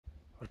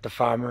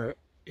Hortafarmer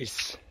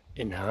is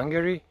in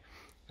Hungary,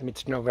 and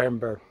it's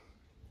November.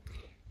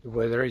 The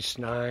weather is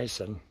nice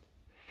and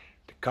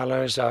the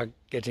colors are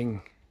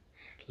getting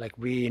like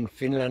we in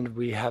Finland,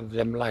 we have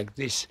them like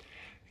this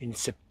in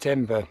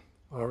September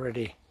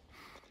already.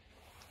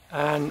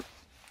 And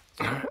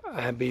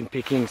I have been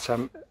picking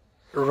some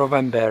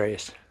rowan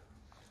berries.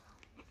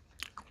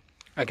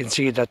 I can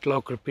see that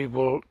local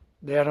people,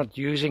 they are not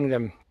using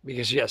them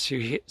because yes,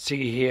 you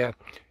see here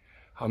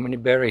how many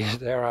berries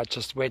there are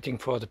just waiting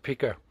for the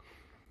picker.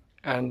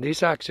 And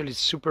these are actually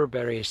super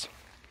berries.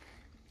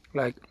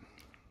 Like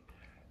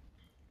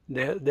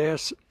they're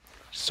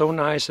so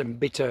nice and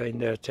bitter in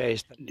their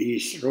taste.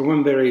 These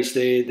rowan berries,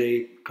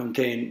 they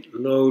contain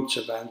loads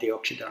of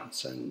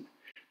antioxidants and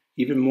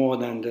even more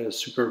than the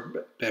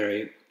super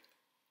berry,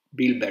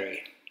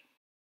 bilberry.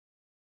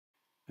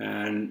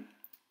 And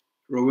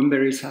rowan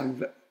berries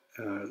have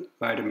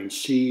vitamin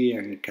C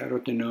and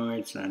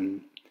carotenoids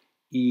and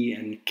E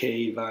and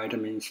K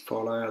vitamins,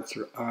 folates,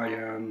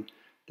 iron.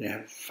 They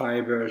have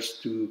fibers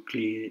to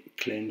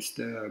cleanse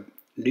the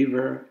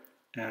liver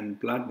and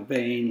blood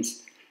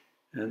veins,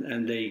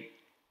 and they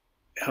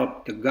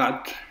help the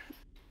gut.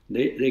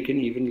 They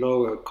can even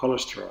lower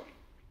cholesterol.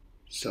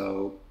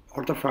 So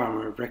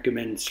Hortafarmer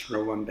recommends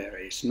rowan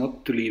berries,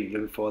 not to leave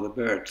them for the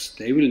birds.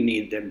 They will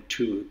need them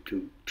too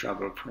to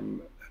travel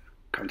from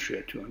a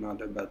country to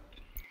another, but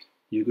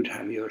you could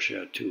have your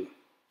share too.